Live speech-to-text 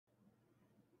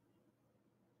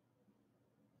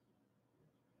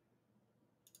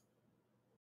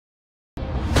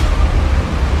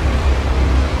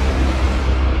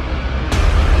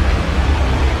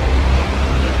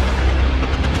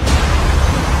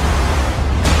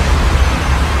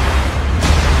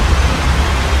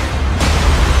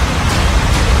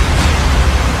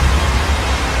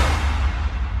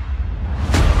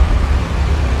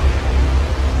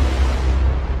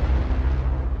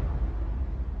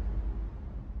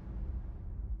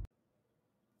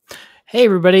Hey,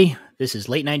 everybody. This is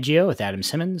Late Night Geo with Adam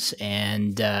Simmons,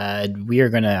 and we are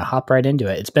going to hop right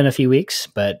into it. It's been a few weeks,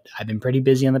 but I've been pretty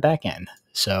busy on the back end.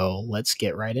 So let's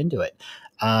get right into it.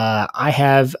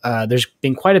 There's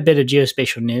been quite a bit of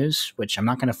geospatial news, which I'm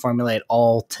not going to formulate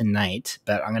all tonight,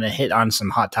 but I'm going to hit on some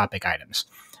hot topic items.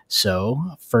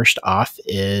 So first off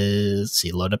is, let's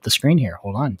see, load up the screen here.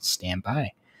 Hold on, stand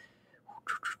by. What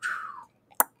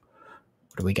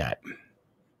do we got?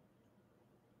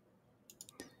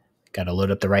 Got to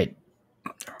load up the right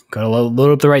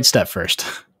stuff first.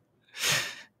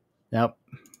 Nope.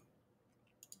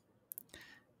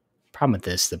 Problem with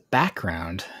this, the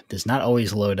background does not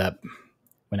always load up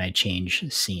when I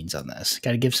change scenes on this.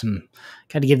 Got to give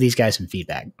these guys some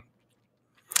feedback.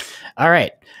 All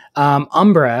right.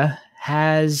 Umbra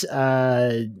has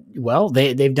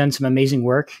they've done some amazing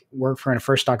work. We're going to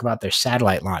first talk about their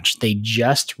satellite launch. They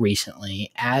just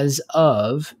recently, as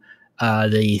of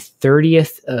the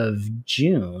 30th of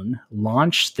June,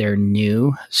 launched their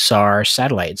new SAR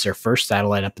satellite. It's their first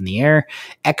satellite up in the air.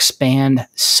 X-band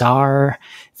SAR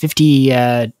 50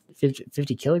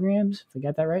 kilograms, if I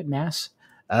got that right, mass.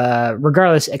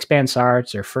 Regardless, X-band SAR,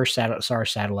 it's their first SAR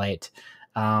satellite.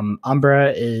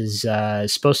 Umbra is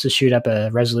supposed to shoot up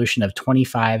a resolution of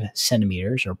 25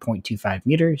 centimeters or 0.25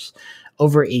 meters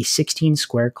over a 16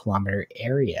 square kilometer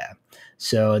area.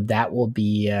 So that will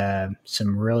be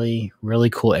some really,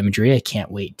 really cool imagery. I can't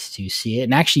wait to see it.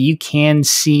 And actually, you can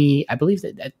see, I believe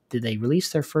that did they release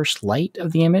their first light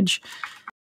of the image?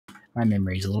 My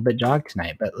memory is a little bit jogged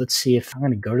tonight, but let's see if I'm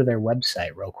going to go to their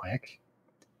website real quick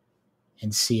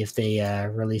and see if they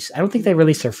release. I don't think they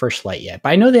released their first light yet, but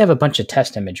I know they have a bunch of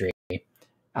test imagery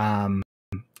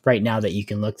right now that you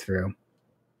can look through.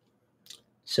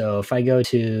 So if I go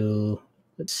to,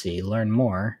 let's see, learn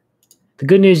more. The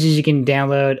good news is you can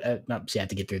download. You have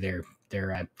to get through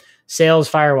their sales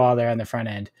firewall there on the front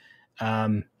end.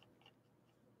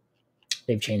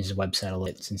 They've changed the website a little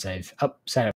bit since I've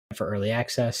signed up for early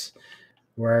access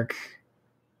work.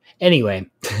 Anyway,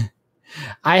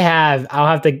 I'll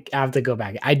have to go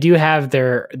back. I do have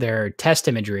their test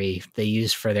imagery they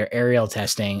use for their aerial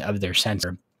testing of their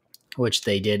sensor, which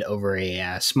they did over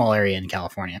a small area in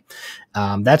California.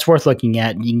 That's worth looking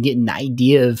at. You can get an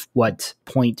idea of what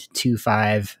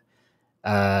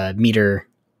 0.25 meter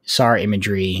SAR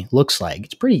imagery looks like.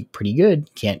 It's pretty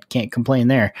good. Can't complain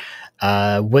there.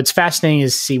 What's fascinating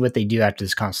is to see what they do after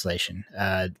this constellation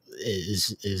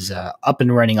is up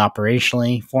and running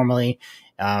operationally, formally.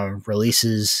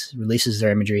 Releases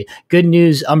their imagery. Good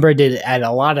news, Umbra did add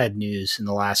a lot of news in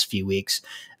the last few weeks.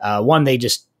 One, they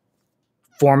just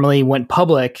formally went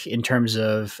public in terms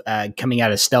of coming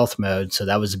out of stealth mode, so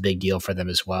that was a big deal for them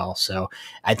as well. So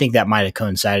I think that might have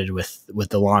coincided with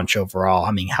the launch overall.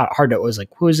 I mean, how hard it was, like,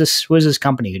 who is this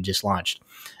company who just launched?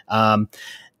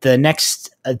 The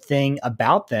next thing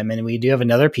about them, and we do have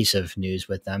another piece of news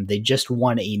with them, they just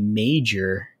won a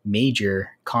major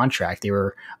contract. They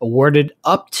were awarded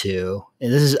up to,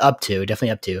 and this is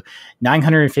definitely up to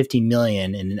 $950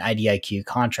 million in an IDIQ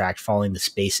contract following the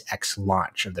SpaceX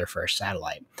launch of their first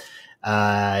satellite.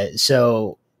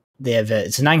 So they have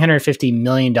it's a $950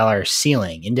 million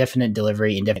ceiling, indefinite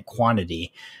delivery, indefinite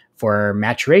quantity, for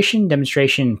maturation,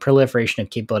 demonstration, and proliferation of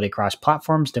capability across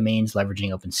platforms, domains,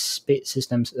 leveraging open space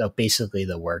systems, basically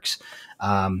the works,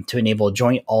 to enable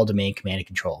joint all-domain command and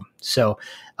control. So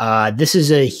this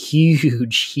is a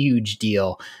huge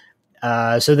deal.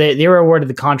 So they were awarded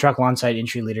the contract alongside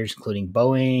industry leaders, including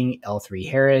Boeing, L3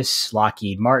 Harris,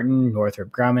 Lockheed Martin, Northrop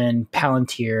Grumman,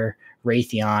 Palantir,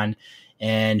 Raytheon,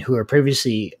 and who were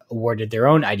previously awarded their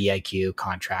own IDIQ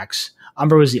contracts.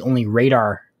 Umbra was the only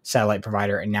radar satellite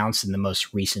provider announced in the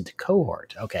most recent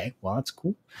cohort. Okay, well, that's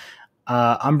cool.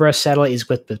 Umbra satellite is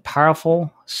equipped with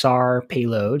powerful SAR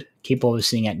payload, capable of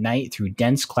seeing at night through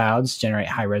dense clouds, generate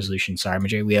high-resolution SAR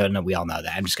imagery. We all know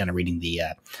that. I'm just kind of reading the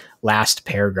last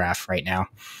paragraph right now.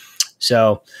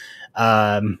 So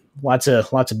lots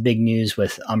of big news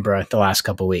with Umbra the last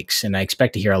couple of weeks, and I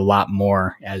expect to hear a lot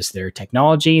more as their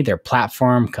technology, their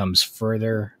platform comes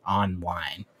further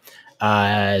online.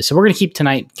 So we're going to keep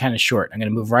tonight kind of short. I'm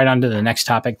going to move right on to the next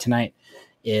topic tonight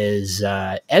is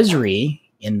Esri.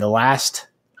 In the last,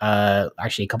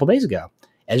 actually a couple days ago,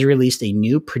 Esri released a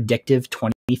new predictive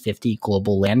 2050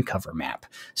 global land cover map.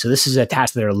 So this is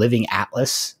attached to their Living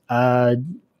Atlas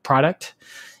product.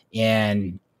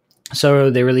 And so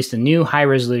they released a new high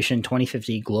resolution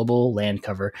 2050 global land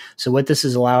cover. So what this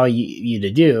is allowing you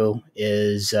to do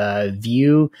is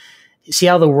see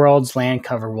how the world's land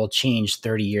cover will change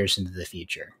 30 years into the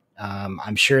future.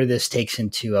 I'm sure this takes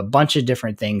into a bunch of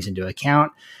different things into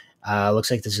account. Looks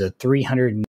like this is a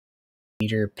 300 meter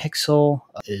meter pixel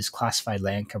is classified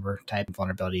land cover type and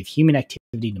vulnerability of human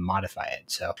activity to modify it.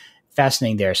 So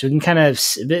fascinating there. So we can kind of,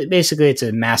 basically it's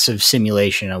a massive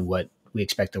simulation of what we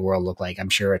expect the world to look like. I'm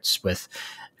sure it's with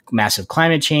massive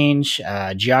climate change,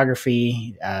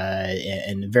 geography,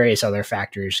 and various other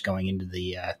factors going into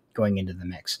the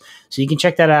mix. So you can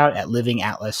check that out at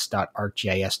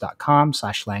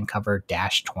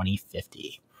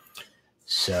livingatlas.arcgis.com/landcover-2050.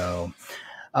 So,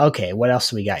 okay, what else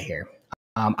do we got here?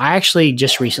 I actually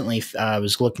just recently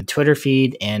was looking at the Twitter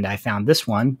feed and I found this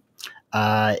one.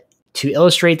 To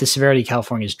illustrate the severity of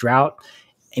California's drought,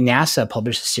 NASA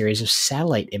published a series of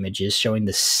satellite images showing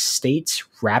the state's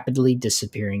rapidly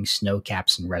disappearing snow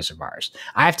caps and reservoirs.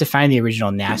 I have to find the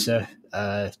original NASA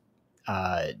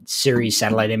series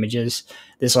satellite images.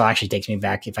 This will actually take me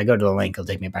back. If I go to the link, it'll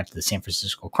take me back to the San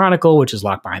Francisco Chronicle, which is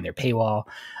locked behind their paywall.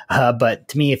 But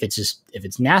to me, if it's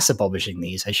NASA publishing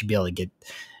these, I should be able to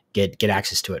get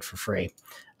access to it for free.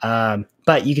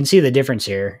 But you can see the difference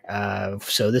here.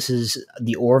 So this is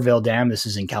the Oroville Dam. This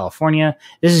is in California.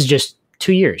 This is just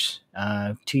 2 years.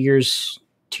 2 years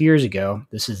ago.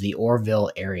 This is the Oroville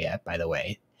area, by the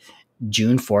way.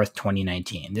 June 4th,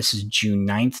 2019. This is June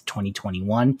 9th,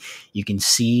 2021. You can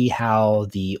see how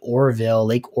the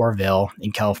Lake Oroville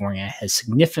in California has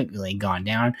significantly gone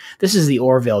down. This is the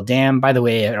Oroville Dam. By the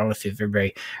way, I don't know if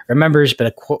everybody remembers,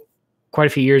 but quite a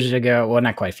few years ago, well,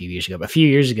 not quite a few years ago, but a few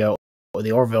years ago,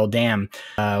 the Oroville Dam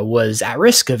was at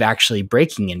risk of actually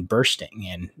breaking and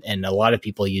bursting. And a lot of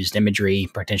people used imagery,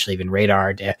 potentially even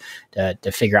radar, to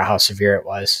figure out how severe it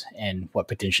was and what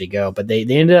potentially go. But they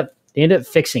ended up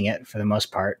fixing it for the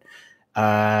most part.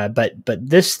 But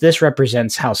this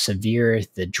represents how severe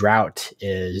the drought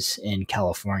is in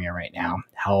California right now,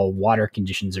 how water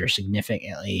conditions are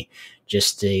significantly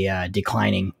just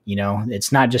declining. You know,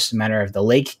 it's not just a matter of the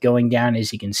lake going down,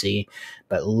 as you can see,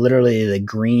 but literally the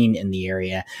green in the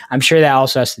area. I'm sure that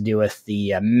also has to do with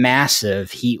the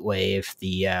massive heat wave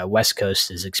the West Coast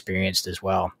has experienced as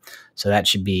well. So that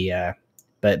should be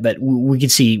But we can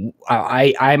see,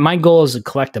 my goal is to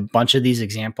collect a bunch of these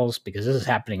examples because this is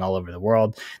happening all over the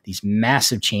world. These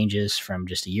massive changes from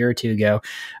just a year or two ago.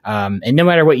 And no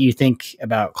matter what you think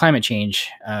about climate change,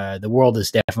 the world is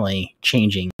definitely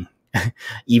changing,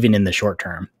 even in the short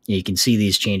term. You can see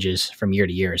these changes from year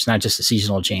to year. It's not just a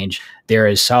seasonal change. There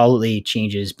is solidly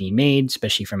changes being made,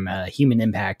 especially from human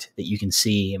impact that you can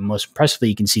see. And most impressively,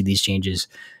 you can see these changes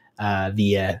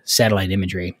via satellite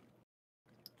imagery.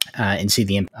 And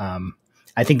see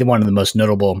I think one of the most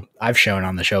notable I've shown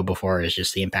on the show before is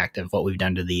just the impact of what we've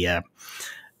done to the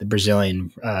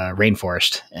Brazilian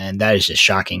rainforest, and that is just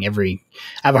shocking. I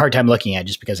have a hard time looking at it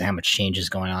just because of how much change is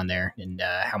going on there and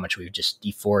how much we've just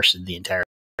deforested the entire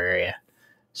area.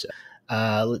 So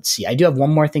let's see. I do have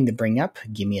one more thing to bring up.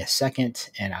 Give me a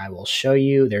second, and I will show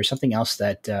you. There's something else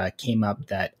that came up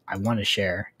that I want to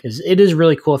share because it is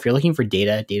really cool. If you're looking for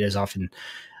data, data is often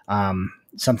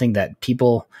something that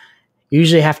people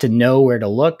usually have to know where to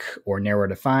look or know where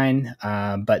to find,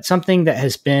 but something that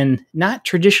has been not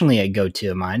traditionally a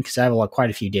go-to of mine because I have quite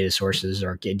a few data sources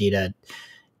or data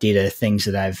things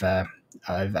that I've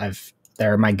that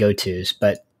are my go-tos,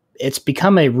 but it's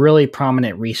become a really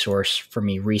prominent resource for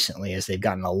me recently as they've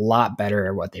gotten a lot better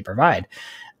at what they provide.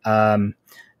 But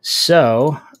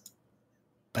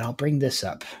I'll bring this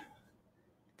up.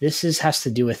 This has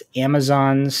to do with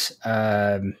Amazon's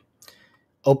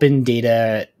open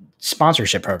data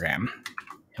sponsorship program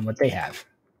and what they have.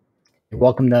 You're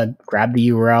welcome to grab the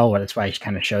URL. That's why I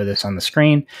kind of show this on the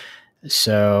screen.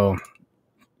 So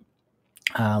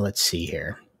let's see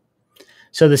here.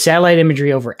 So the satellite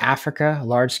imagery over Africa,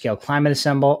 large-scale climate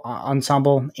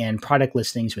ensemble, and product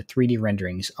listings with 3D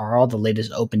renderings are all the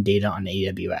latest open data on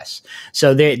AWS.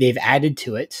 So they've added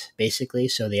to it, basically.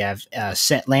 So they have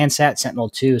Landsat,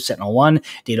 Sentinel-2, Sentinel-1,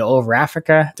 data over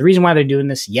Africa. The reason why they're doing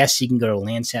this, yes, you can go to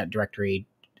Landsat directory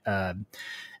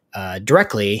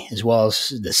directly, as well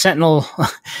as the Sentinel.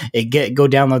 Go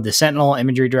download the Sentinel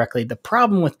imagery directly. The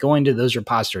problem with going to those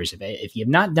repositories, if you have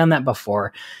not done that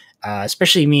before,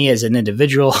 especially me as an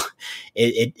individual,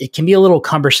 it can be a little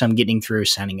cumbersome getting through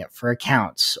signing up for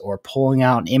accounts or pulling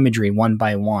out imagery one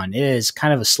by one. It is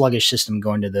kind of a sluggish system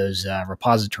going to those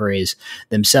repositories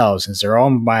themselves, since they're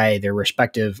owned by their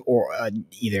respective or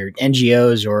either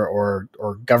NGOs or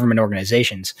government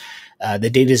organizations. The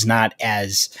data is not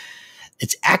as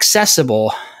it's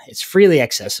accessible. It's freely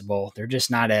accessible. They're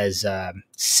just not as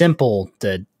simple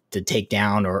to take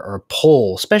down or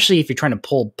pull, especially if you're trying to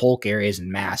pull bulk areas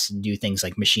in mass and do things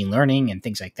like machine learning and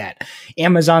things like that.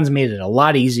 Amazon's made it a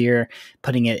lot easier,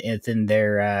 putting it within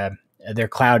their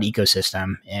cloud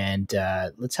ecosystem. And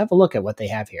let's have a look at what they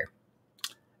have here.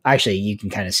 Actually, you can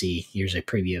kind of see, here's a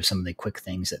preview of some of the quick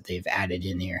things that they've added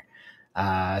in here.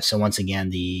 So once again,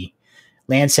 the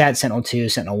Landsat, Sentinel-2,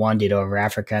 Sentinel-1 data over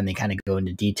Africa, and they kind of go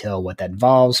into detail what that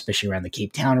involves, especially around the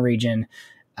Cape Town region.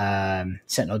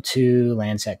 Sentinel-2,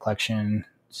 Landsat collection.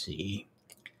 Let's see.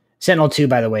 Sentinel-2,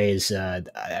 by the way, is,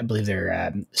 I believe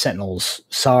they're Sentinel's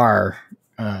SAR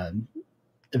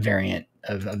variant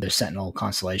of the Sentinel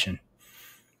constellation.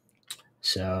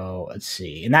 So let's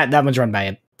see. And that one's run by,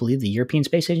 I believe, the European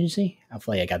Space Agency.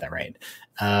 Hopefully I got that right.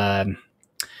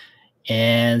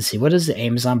 And see, what is the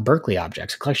Amazon Berkeley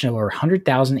Objects? A collection of over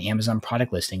 100,000 Amazon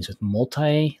product listings with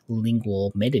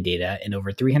multilingual metadata and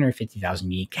over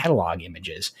 350,000 unique catalog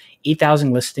images.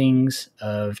 8,000 listings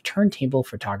of turntable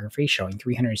photography showing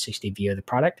 360 view of the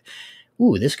product.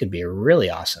 Ooh, this could be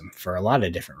really awesome for a lot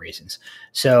of different reasons.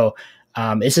 So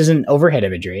this isn't overhead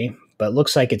imagery, but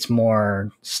looks like it's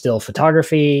more still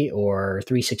photography or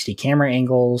 360 camera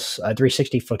angles.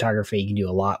 360 photography you can do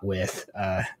a lot with.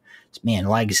 Man,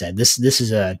 like I said, this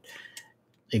is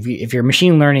if you're a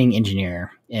machine learning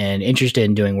engineer and interested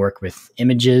in doing work with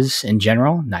images in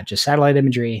general, not just satellite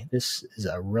imagery, this is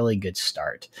a really good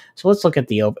start. So let's look at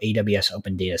the AWS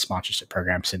Open Data Sponsorship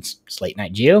Program since it's Late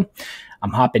Night Geo.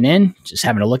 I'm hopping in, just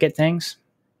having a look at things.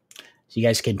 So you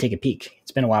guys can take a peek.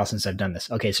 It's been a while since I've done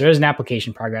this. Okay, so there's an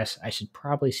application progress. I should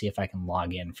probably see if I can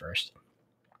log in first.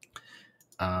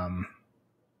 I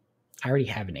already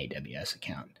have an AWS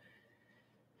account.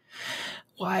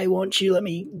 Why won't you let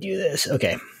me do this?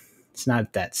 Okay, it's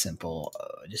not that simple.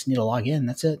 I just need to log in.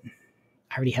 That's it.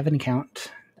 I already have an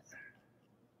account.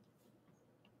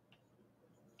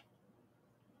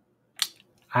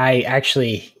 I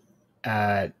actually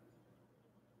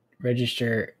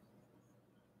register.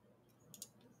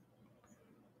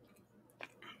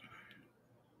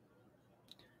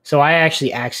 So I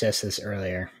actually accessed this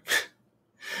earlier.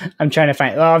 I'm trying to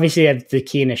find, well, obviously I have the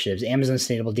key initiatives, Amazon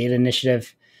Sustainable Data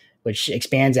Initiative, which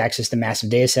expands access to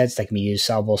massive data sets that can be used to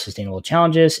solve sustainable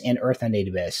challenges, and Earth on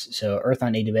AWS. So Earth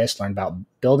on AWS learned about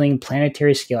building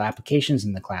planetary scale applications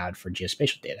in the cloud for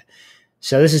geospatial data.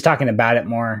 So this is talking about it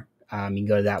more. You can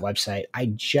go to that website. I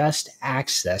just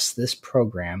accessed this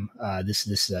program,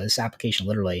 this application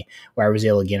literally, where I was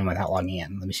able to get in without logging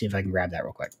in. Let me see if I can grab that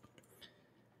real quick.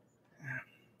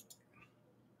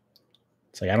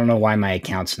 It's like, I don't know why my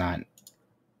account's not.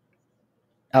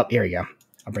 Oh, here we go.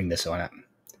 I'll bring this one up.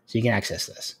 So you can access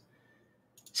this.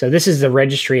 So this is the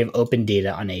registry of open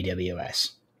data on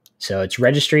AWS. So it's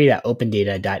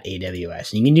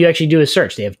registry.opendata.aws. And you can actually do a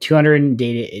search. They have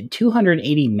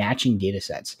 280 matching data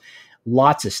sets.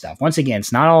 Lots of stuff. Once again,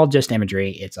 it's not all just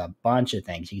imagery. It's a bunch of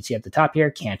things. You can see at the top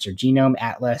here, Cancer Genome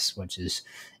Atlas, which is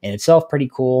in itself pretty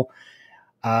cool.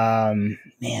 Man,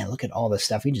 look at all this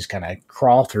stuff. We just kind of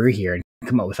crawl through here and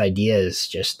come up with ideas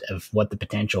just of what the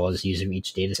potential is using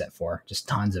each data set for. Just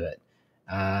tons of it.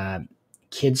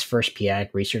 Kids First Pediatric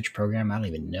Research Program. I don't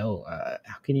even know.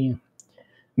 How can you...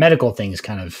 Medical things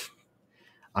kind of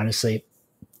honestly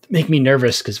make me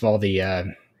nervous because of all the...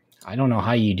 I don't know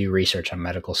how you do research on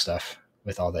medical stuff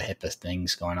with all the HIPAA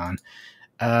things going on.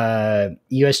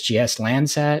 USGS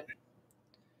Landsat.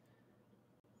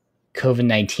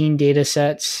 COVID-19 data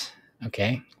sets.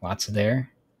 Okay, lots of there.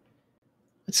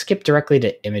 Let's skip directly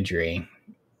to imagery.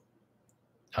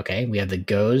 Okay, we have the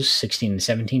GOES 16 and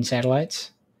 17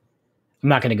 satellites. I'm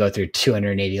not going to go through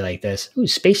 280 like this. Ooh,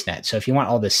 SpaceNet. So if you want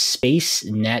all the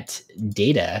SpaceNet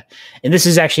data, and this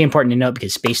is actually important to note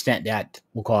because SpaceNet,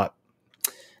 we'll call it,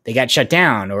 they got shut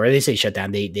down, or they say shut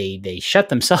down. They shut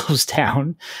themselves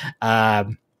down,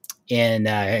 and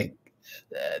I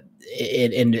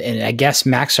guess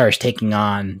Maxar is taking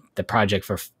on the project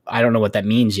for, I don't know what that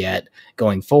means yet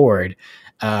going forward,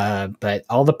 but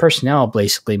all the personnel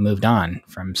basically moved on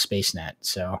from SpaceNet.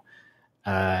 So,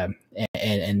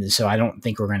 and so I don't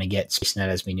think we're going to get SpaceNet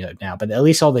as we know it now, but at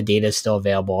least all the data is still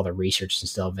available, all the research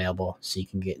is still available, so you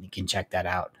can check that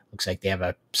out. Looks like they have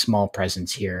a small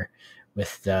presence here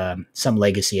with some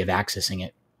legacy of accessing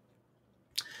it.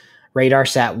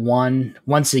 RadarSat-1,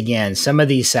 once again, some of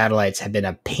these satellites have been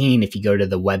a pain if you go to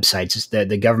the websites,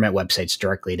 the government websites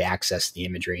directly to access the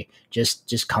imagery.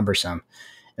 Just cumbersome.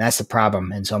 And that's the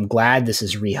problem. And so I'm glad this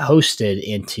is rehosted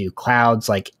into clouds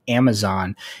like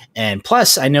Amazon. And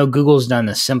plus, I know Google's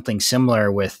done something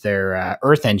similar with their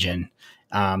Earth Engine.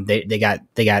 They got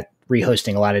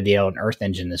rehosting a lot of data on Earth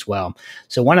Engine as well.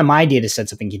 So one of my data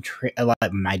sets,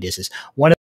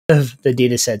 one of the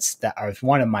data sets that are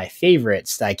one of my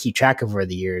favorites that I keep track of over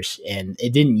the years, and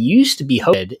it didn't used to be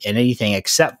hosted in anything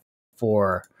except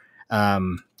for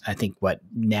I think what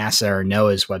NASA or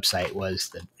NOAA's website was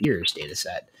the VIIRS data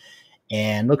set.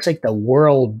 And looks like the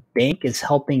World Bank is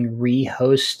helping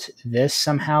rehost this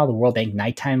somehow. The World Bank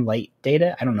nighttime light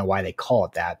data. I don't know why they call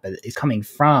it that, but it's coming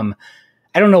from.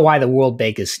 I don't know why the World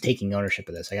Bank is taking ownership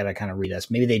of this. I got to kind of read this.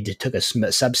 Maybe they took a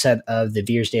subset of the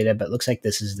VIIRS data, but it looks like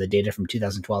this is the data from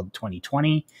 2012 to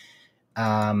 2020.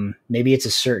 Maybe it's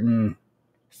a certain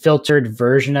filtered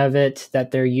version of it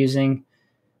that they're using.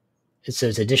 So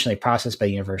it's additionally processed by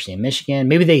the University of Michigan.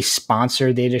 Maybe they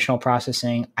sponsored the additional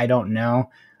processing. I don't know.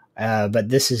 But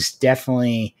this is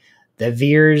definitely the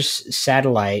VIIRS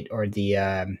satellite, or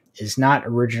the is not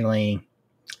originally.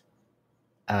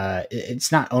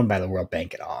 It's not owned by the World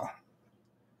Bank at all.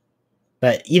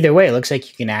 But either way, it looks like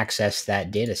you can access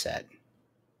that data set.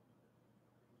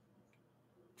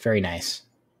 Very nice.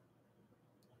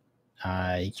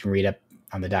 You can read up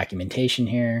on the documentation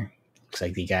here. Looks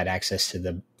like you got access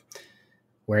to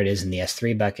where it is in the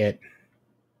S3 bucket.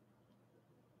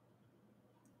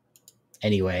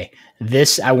 Anyway,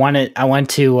 this I want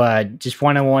to just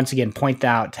want to once again point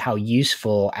out how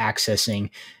useful accessing.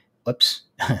 Whoops,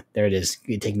 there it is.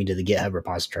 You take me to the GitHub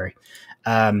repository.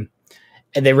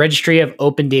 The registry of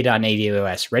open data on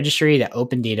AWS,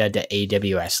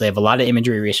 registry.opendata.aws. They have a lot of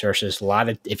imagery resources.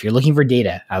 If you're looking for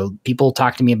data, people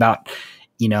talk to me about,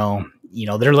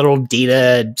 their little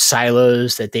data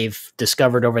silos that they've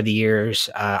discovered over the years.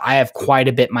 I have quite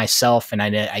a bit myself, and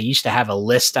I used to have a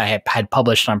list I had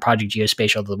published on Project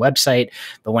Geospatial, the website.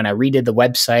 But when I redid the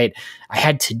website, I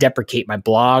had to deprecate my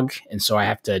blog, and so I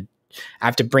have to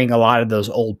bring a lot of those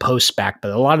old posts back.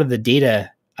 But a lot of the data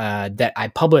that I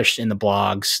published in the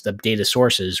blogs, the data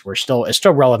sources, is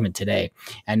still relevant today.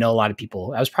 I know a lot of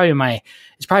people. It's probably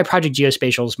Project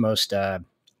Geospatial's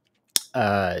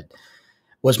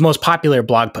most popular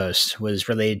blog post was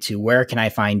related to where can I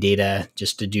find data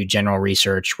just to do general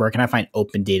research? Where can I find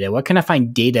open data? What can I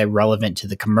find data relevant to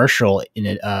the commercial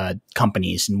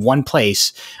companies in one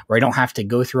place where I don't have to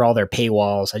go through all their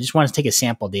paywalls? I just want to take a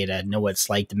sample data and know what it's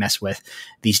like to mess with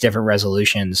these different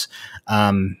resolutions,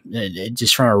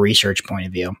 just from a research point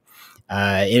of view.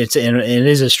 It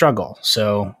is a struggle.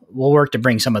 So we'll work to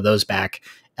bring some of those back.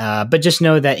 But just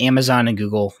know that Amazon and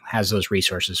Google has those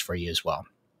resources for you as well.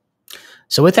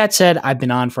 So with that said, I've been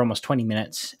on for almost 20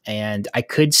 minutes, and I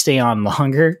could stay on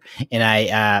longer, and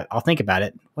I'll think about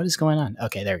it. What is going on?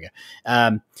 Okay, there we go.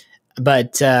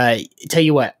 But tell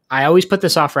you what, I always put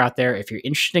this offer out there. If you're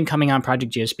interested in coming on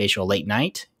Project Geospatial late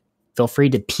night, feel free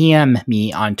to PM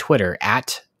me on Twitter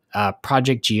at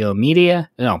Project Geomedia.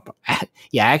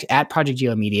 At Project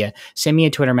Geomedia. Send me a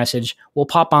Twitter message. We'll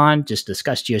pop on, just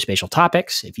discuss geospatial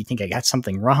topics. If you think I got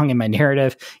something wrong in my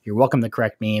narrative, you're welcome to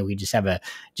correct me. We just have a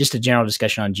general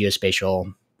discussion on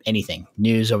geospatial, anything,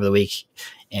 news over the week,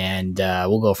 and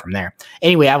we'll go from there.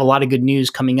 Anyway, I have a lot of good news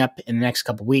coming up in the next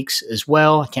couple of weeks as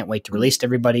well. I can't wait to release to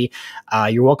everybody.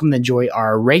 You're welcome to enjoy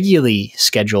our regularly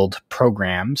scheduled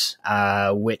programs,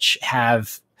 which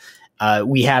have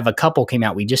we have a couple came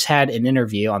out. We just had an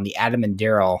interview on the Adam and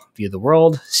Daryl View the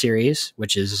World series,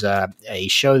 which is a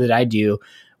show that I do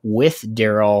with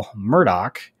Daryl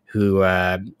Murdoch, who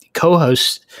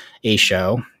co-hosts a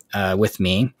show with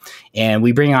me. And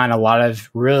we bring on a lot of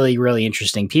really, really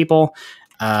interesting people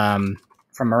from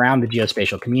around the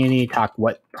geospatial community, talk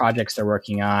what projects they're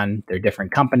working on, their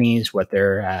different companies, what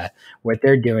they're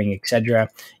doing, etc.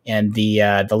 And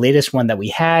the latest one that we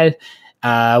had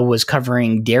was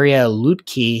covering Daria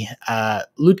Lutke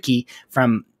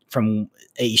from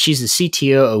she's the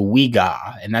CTO of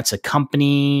WeGa, and that's a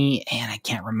company, and I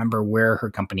can't remember where her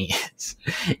company is.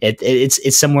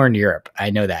 It's somewhere in Europe.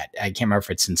 I know that. I can't remember if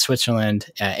it's in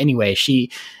Switzerland. Anyway, she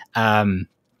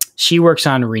works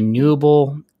on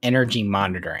renewable energy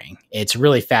monitoring. It's a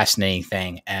really fascinating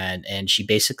thing, and she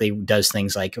basically does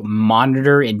things like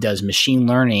monitor and does machine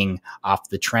learning off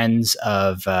the trends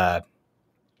of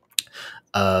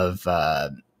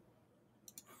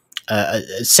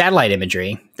satellite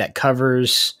imagery that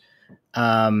covers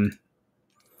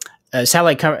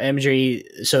satellite imagery.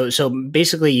 So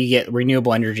basically, you get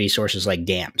renewable energy sources like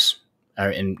dams,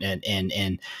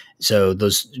 and so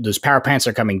those power plants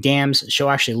are coming dams. She'll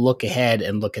actually look ahead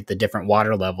and look at the different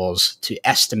water levels to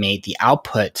estimate the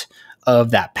output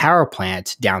of that power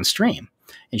plant downstream.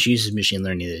 And she uses machine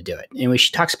learning to do it. Anyway, she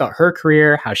talks about her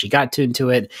career, how she got into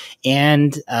it,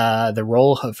 and the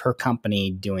role of her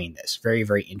company doing this. Very,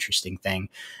 very interesting thing.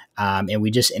 And we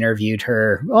just interviewed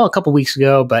her, a couple weeks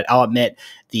ago, but I'll admit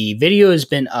the video has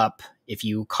been up if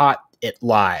you caught it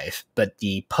live, but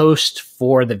the post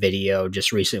for the video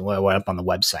just recently went up on the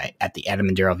website at the Adam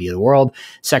and Daryl View of the World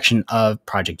section of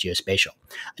Project Geospatial.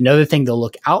 Another thing to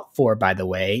look out for, by the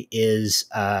way, is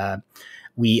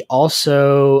We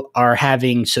also are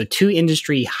having, so 2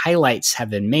 industry highlights have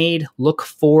been made. Look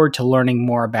forward to learning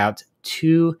more about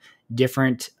 2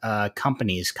 different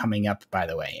companies coming up, by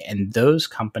the way. And those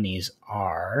companies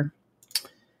are,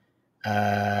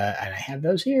 and I have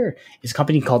those here. It's a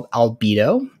company called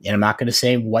Albedo, and I'm not going to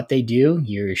say what they do.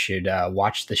 You should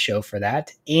watch the show for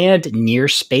that. And Near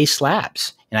Space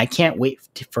Labs. And I can't wait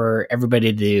for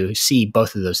everybody to see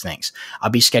both of those things. I'll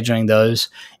be scheduling those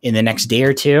in the next day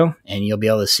or 2, and you'll be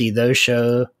able to see those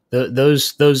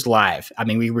those live. I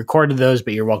mean, we recorded those,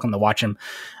 but you're welcome to watch them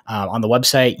on the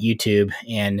website, YouTube,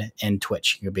 and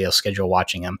Twitch. You'll be able to schedule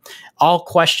watching them. All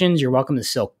questions, you're welcome to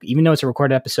still, even though it's a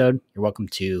recorded episode, you're welcome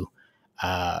to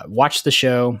watch the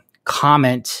show,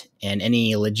 comment, and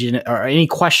any legitimate or any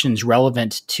questions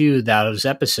relevant to those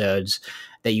episodes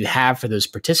that you have for those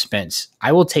participants,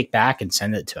 I will take back and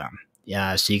send it to them.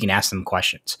 So you can ask them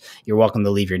questions. You're welcome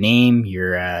to leave your name,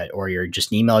 or your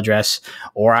just email address,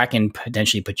 or I can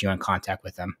potentially put you in contact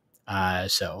with them.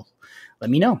 So let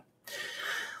me know.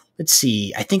 Let's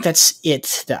see. I think that's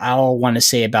it that I'll want to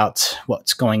say about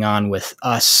what's going on with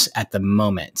us at the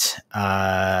moment.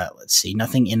 Let's see.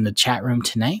 Nothing in the chat room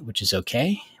tonight, which is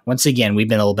okay. Once again, we've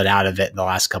been a little bit out of it the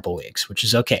last couple of weeks, which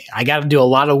is okay. I got to do a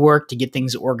lot of work to get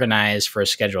things organized for a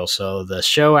schedule. So the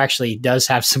show actually does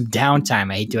have some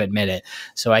downtime. I hate to admit it.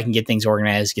 So I can get things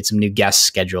organized, get some new guests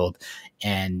scheduled,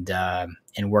 and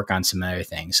work on some other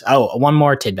things. Oh, one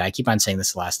more tidbit. I keep on saying this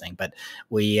is the last thing, but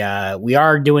we do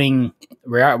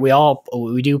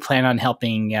plan on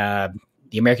helping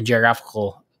the American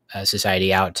Geographical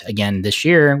Society out again this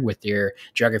year with their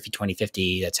Geography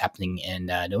 2050 that's happening in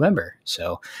November.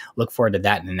 So look forward to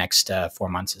that in the next 4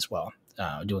 months as well.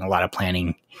 Doing a lot of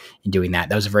planning and doing that.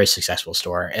 That was a very successful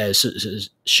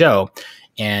show,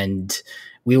 and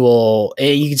we will.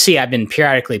 You can see I've been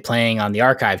periodically playing on the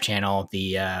archive channel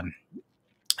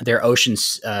their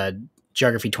Oceans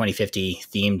Geography 2050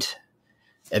 themed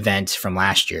event from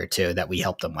last year too that we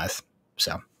helped them with.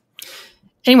 So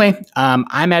anyway,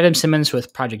 I'm Adam Simmons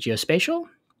with Project Geospatial.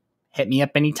 Hit me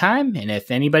up anytime, and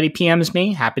if anybody PMs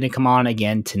me, happy to come on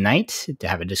again tonight to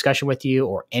have a discussion with you,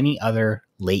 or any other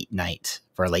late night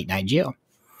for a late night geo.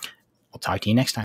 We'll talk to you next time.